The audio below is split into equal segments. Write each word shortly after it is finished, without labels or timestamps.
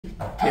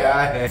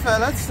Yeah.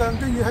 Fellas,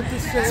 something you have to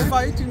say.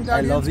 Fighting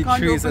I love Italians the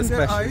can't trees open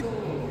their especially. eyes.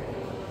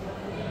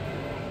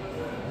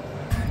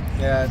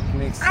 Yeah, it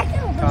makes. I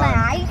can open my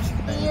eyes.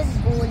 It's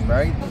good.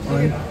 Right?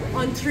 Okay.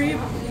 On three,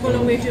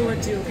 we'll wait till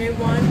what do. Okay,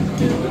 1,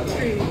 2,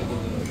 3.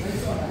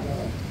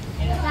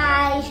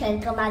 Guys,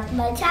 welcome back to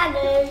my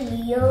channel.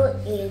 Leo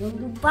in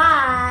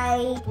Dubai.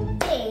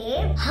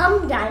 Today,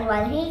 हम जाने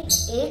वाले हैं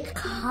एक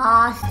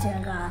खास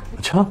जगह.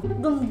 अच्छा?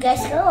 तुम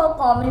guess करो और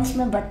कमेंट्स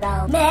में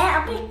बताओ. मैं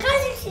अपने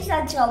कजिन के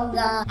साथ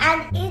जाऊंगा. And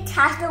it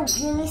has the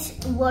Guinness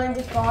World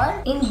Record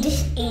in this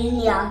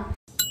area.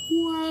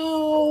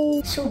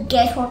 Wow. So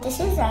guess what this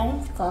is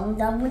and comment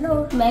down below.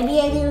 मैं भी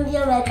ready हो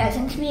गया, मेरे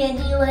cousins भी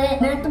ready हुए.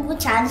 मैं तुमको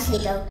chance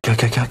देता हूँ.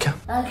 क्या?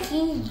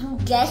 Okay, you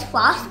guess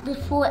fast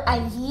before I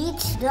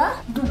reach the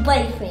Dubai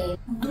frame.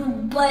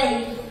 Dubai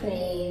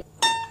frame.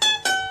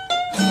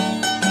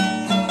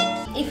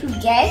 If you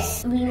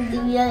guess, we will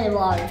give you a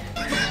reward.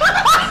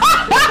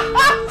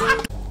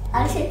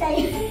 Arshita,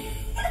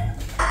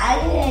 are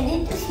you ready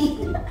to see?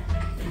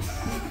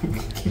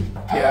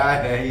 क्या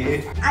है ये?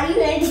 Are you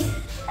ready?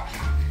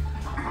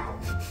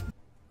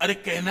 अरे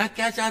कहना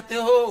क्या चाहते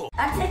हो?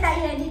 Arshita, are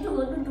you ready to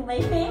go to Dubai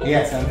frame?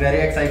 Yes, I'm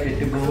very excited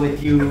to go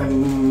with you.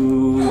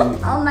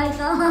 Oh my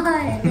god.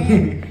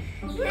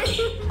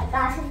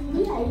 Akasha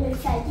Didi, are you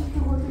excited to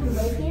go to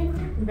Dubai frame?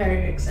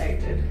 Very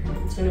excited.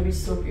 It's gonna be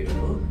so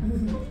beautiful.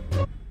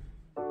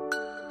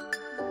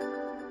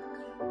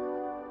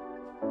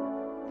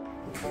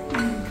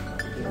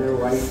 They're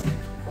white.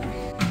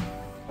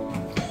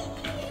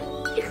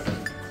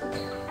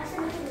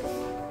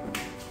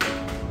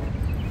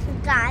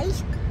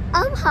 Guys,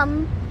 अब हम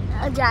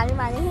जाने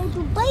वाले हैं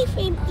Dubai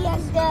frame के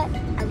अंदर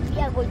and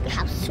we are going to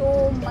have so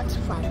much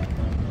fun.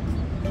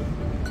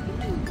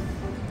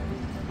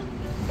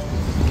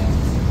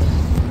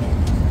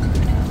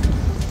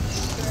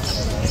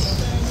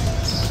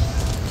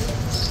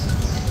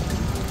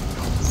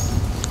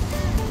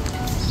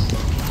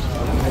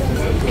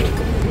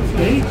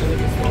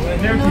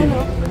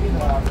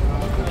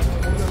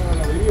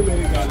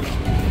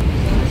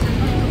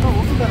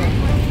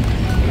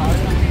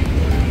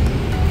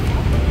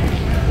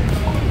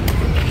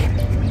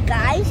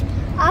 Guys,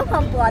 अब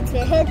हम पहुंच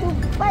गए हैं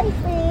Dubai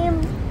frame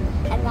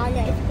and now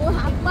let's go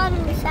have fun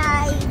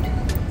inside.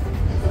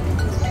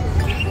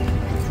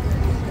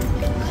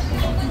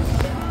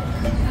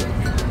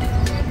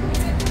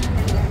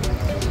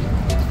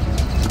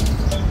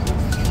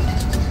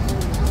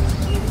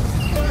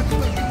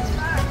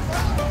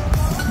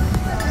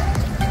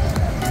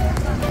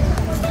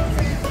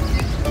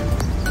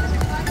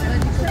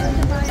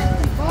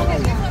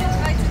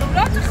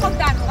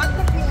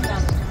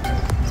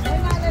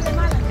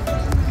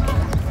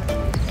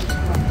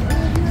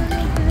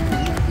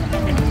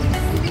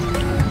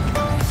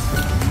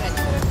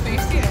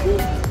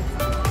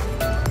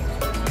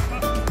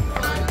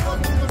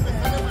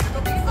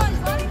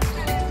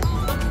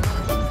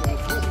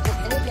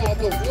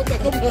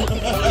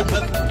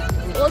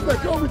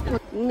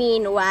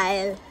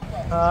 Meanwhile,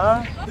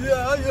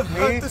 Yeah, you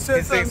have to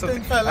say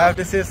something, fellas. I have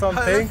to say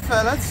something.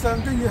 Fellas,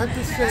 something you have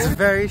to say. It's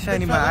very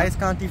shiny. My eyes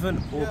can't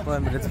even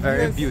open, but it's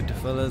very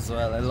beautiful as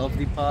well. I love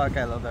the park.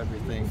 I love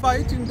everything.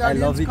 Fighting I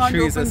love Italians the can't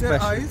trees open their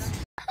especially. eyes.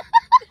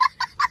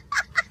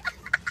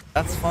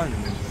 That's fun.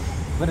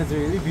 But it's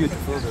really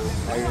beautiful though.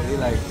 I really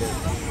like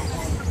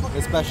it.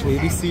 Especially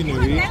the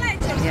scenery.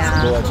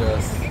 Yeah.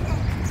 Gorgeous.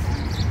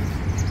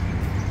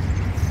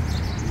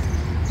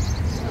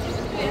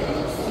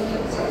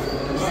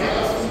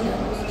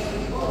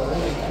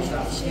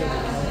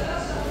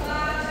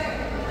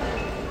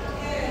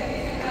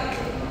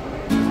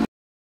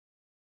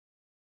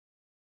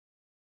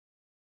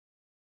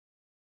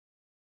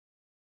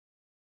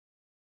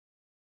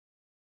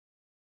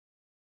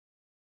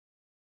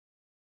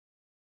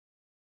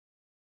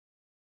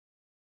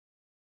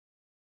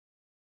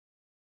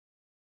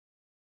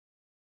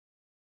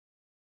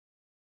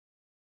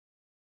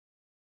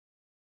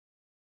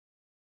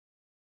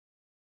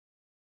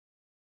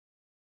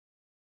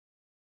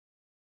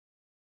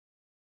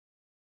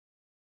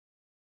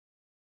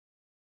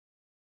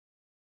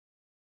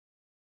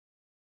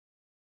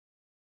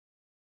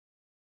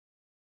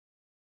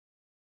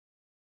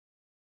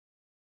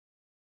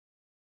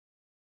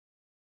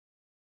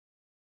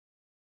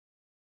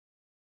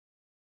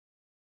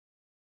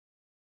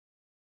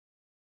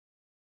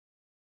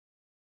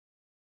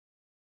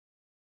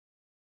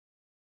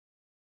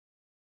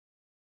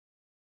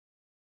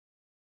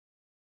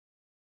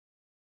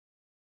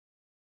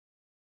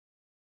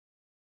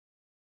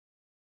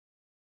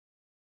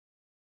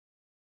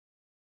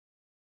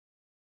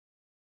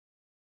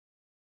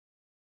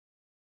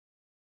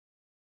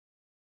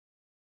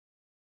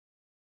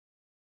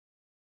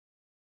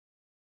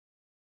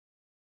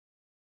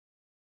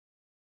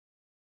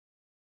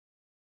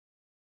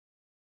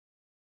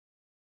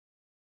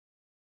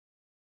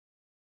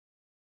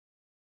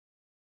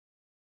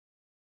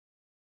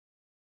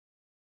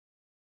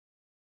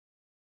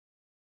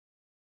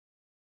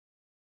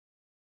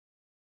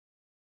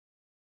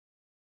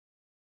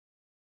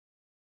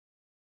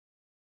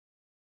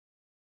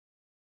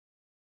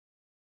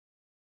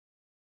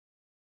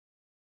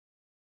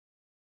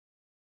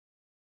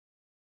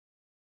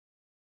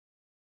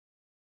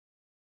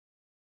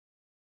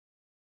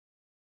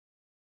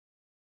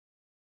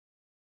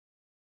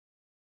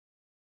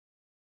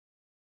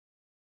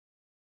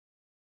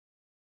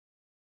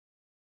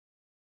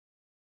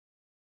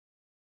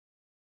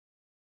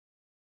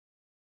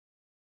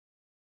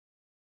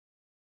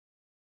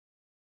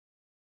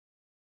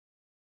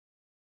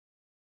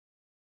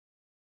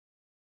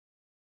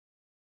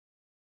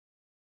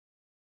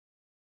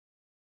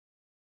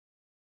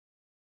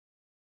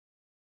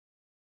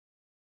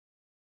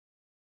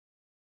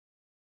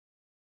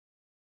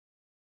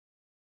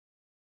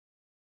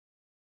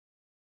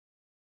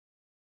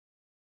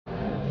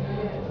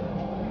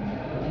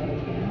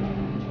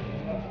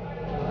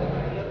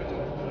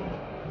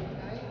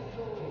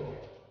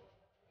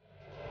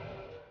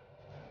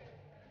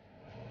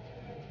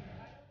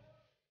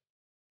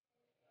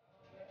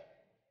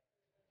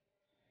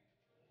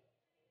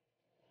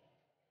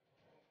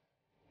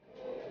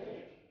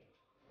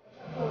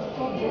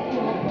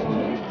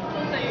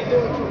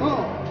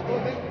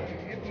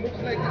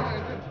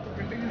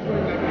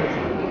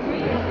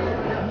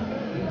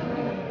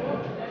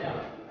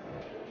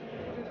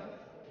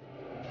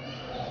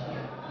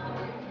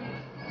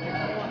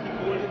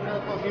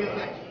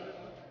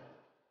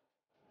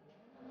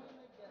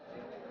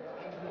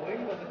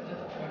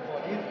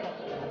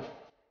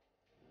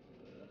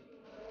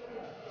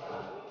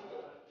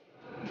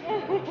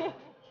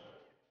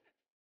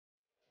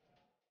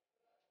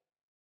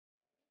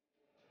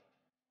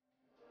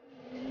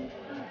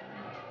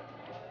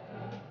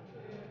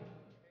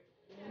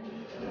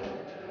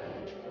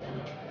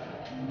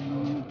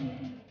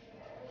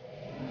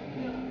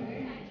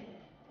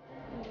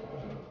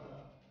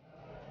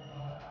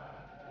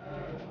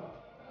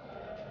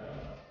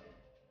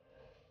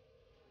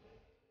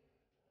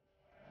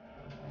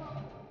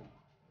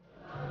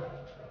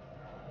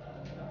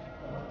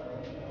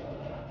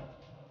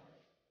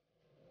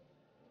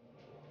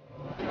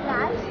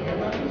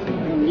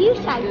 The new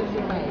side of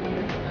Dubai.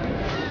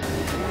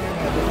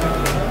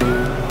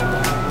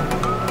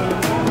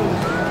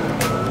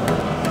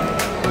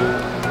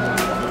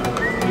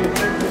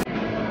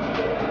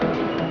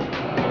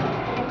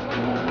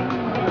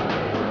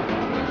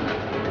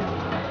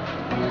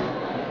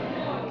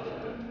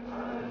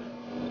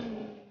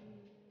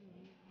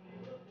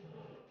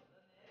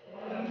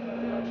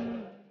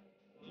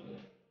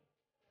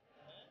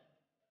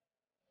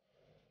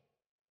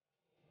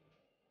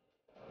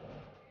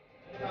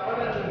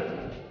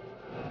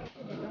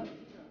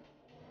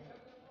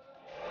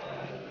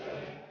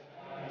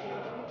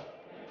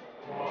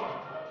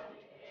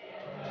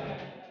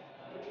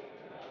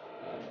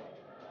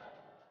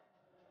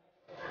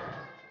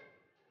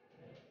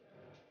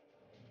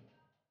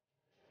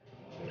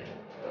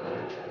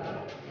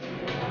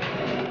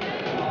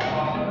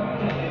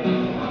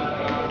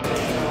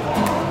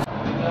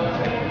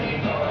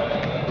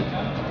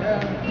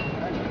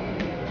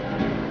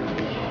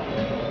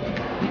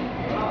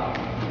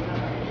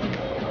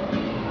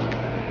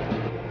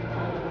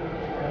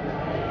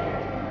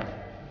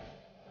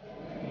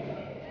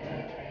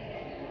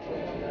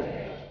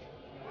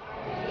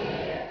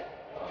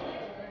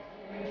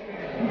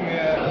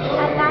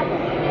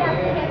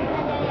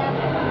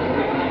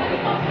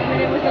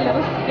 It was a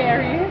little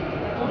scary,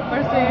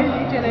 per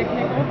se,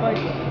 delectable, but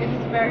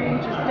it's very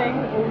interesting.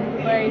 Old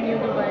Dubai, new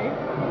Dubai.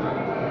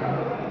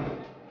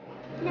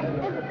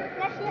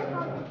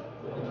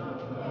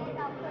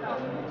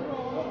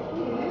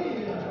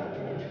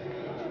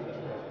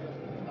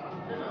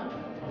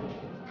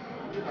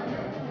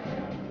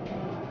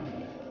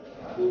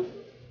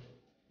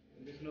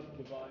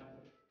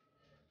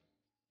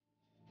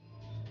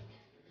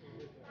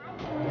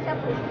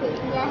 सब कुछ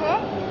देख लिया है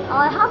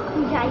और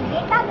हम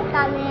जाएंगे क्या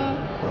बताने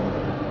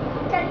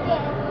चलते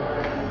हैं।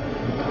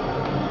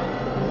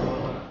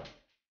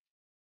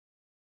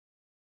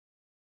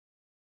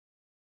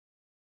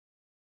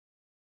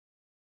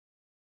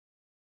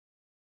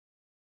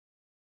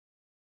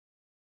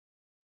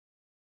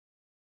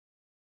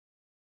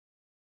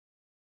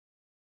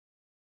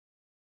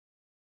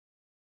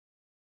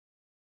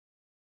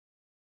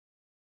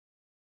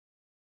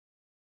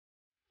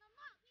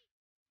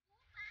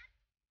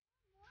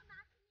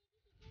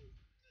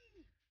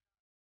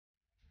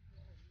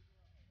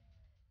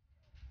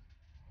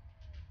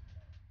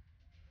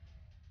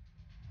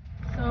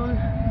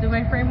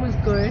 Dubai frame was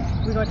good.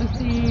 We got to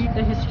see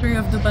the history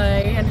of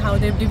Dubai and how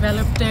they've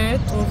developed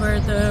it over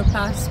the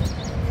past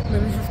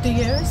maybe 50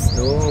 years.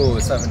 Oh,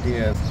 70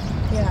 years.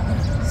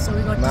 Yeah. So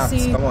we got Maps, to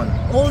see come on.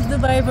 old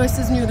Dubai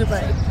versus new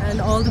Dubai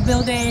and all the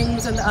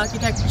buildings and the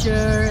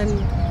architecture and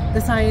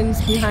the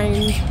science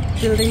behind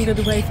building the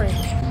Dubai frame.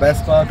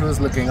 Best part was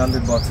looking on the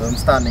bottom,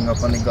 standing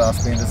up on the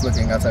glass pane, just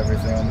looking at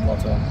everything on the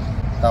bottom.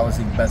 That was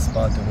the best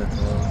part of it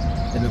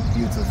all. It looked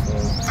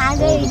beautiful.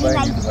 And Old I Dubai really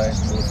and New Dubai,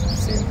 both the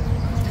same.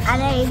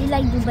 And I really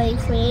like Dubai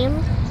frame.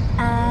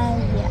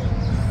 And yeah.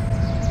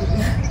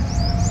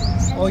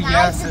 Oh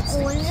yes, it's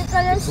only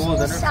color the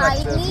golden so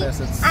shiny. reflectiveness.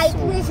 It's I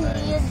so wish it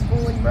nice. is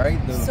gold.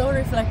 Right though. So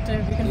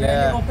reflective. You can Yeah.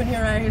 barely open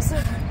your eyes.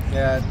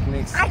 Yeah, it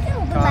makes. I can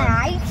open my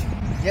eyes.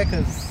 Yeah,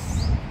 cause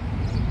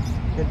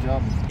good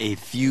job. A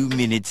few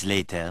minutes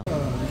later.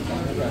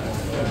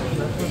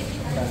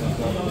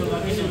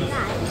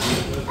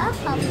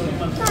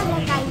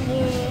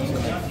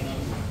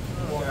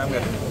 I'm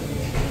good.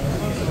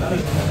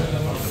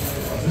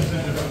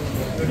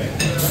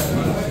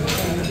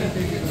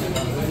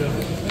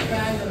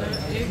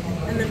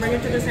 And then bring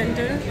it to the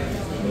center.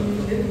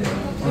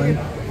 Okay.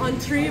 On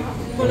three,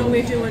 pull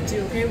away towards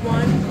you. Okay,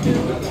 1, 2,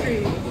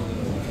 3.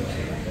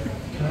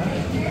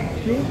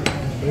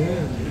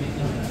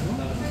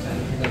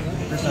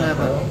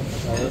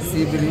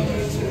 Savory,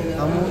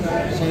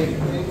 shake.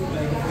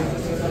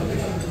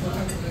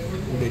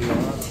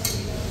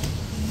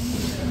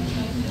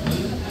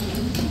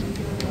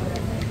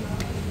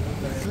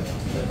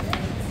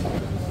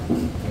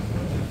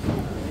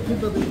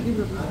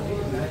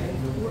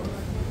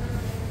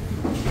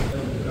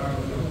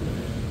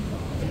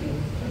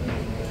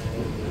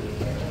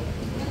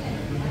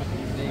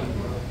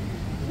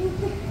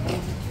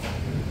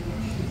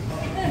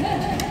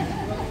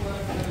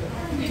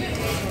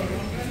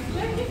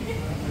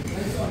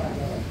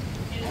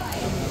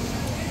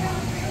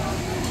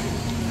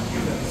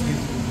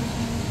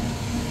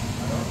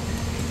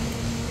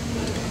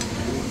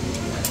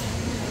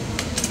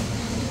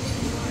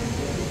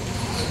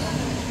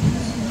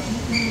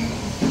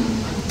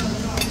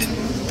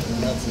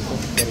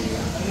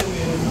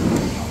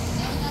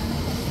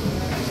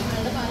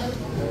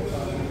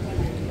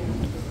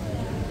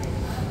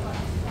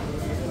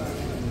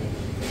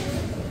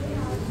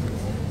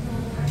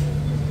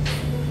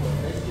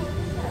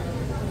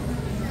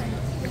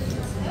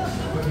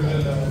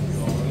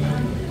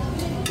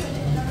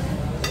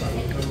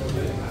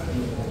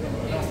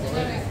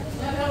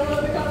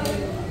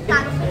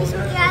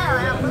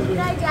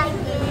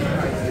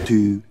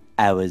 2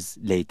 hours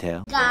later.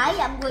 Guys,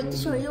 I'm going to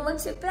show you one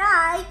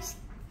surprise.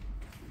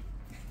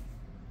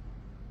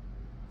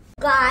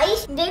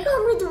 Guys, देखो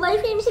हमने Dubai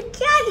frame से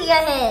क्या दिया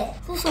है।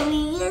 तो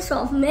सभी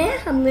shop में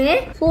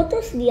हमें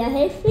फोटोज दिया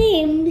है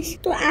फ्रेम्स।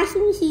 तो ऐसे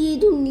में ये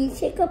जो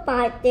नीचे का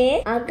पार्ट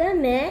है, अगर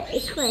मैं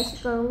इसको ऐसे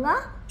करूँगा,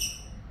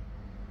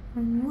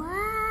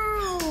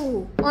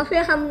 वाओ। और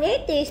फिर हमने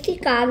टेस्टी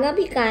खाना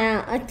भी खाया,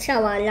 अच्छा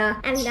वाला,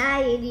 and I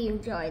really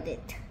enjoyed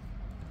it.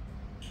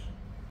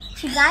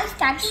 So guys,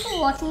 thank you for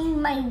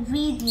watching my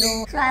video.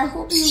 So I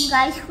hope you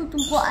guys को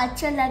तुमको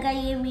अच्छा लगा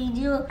ये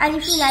video. And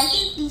if you like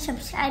it, please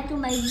subscribe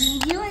to my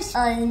videos.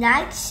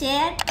 Like,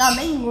 share,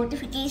 comment,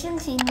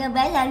 notifications, ring the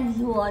bell, and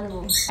you all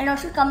know. And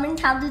also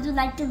comment how did you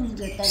like the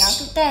video. 10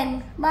 out of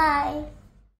 10. Bye.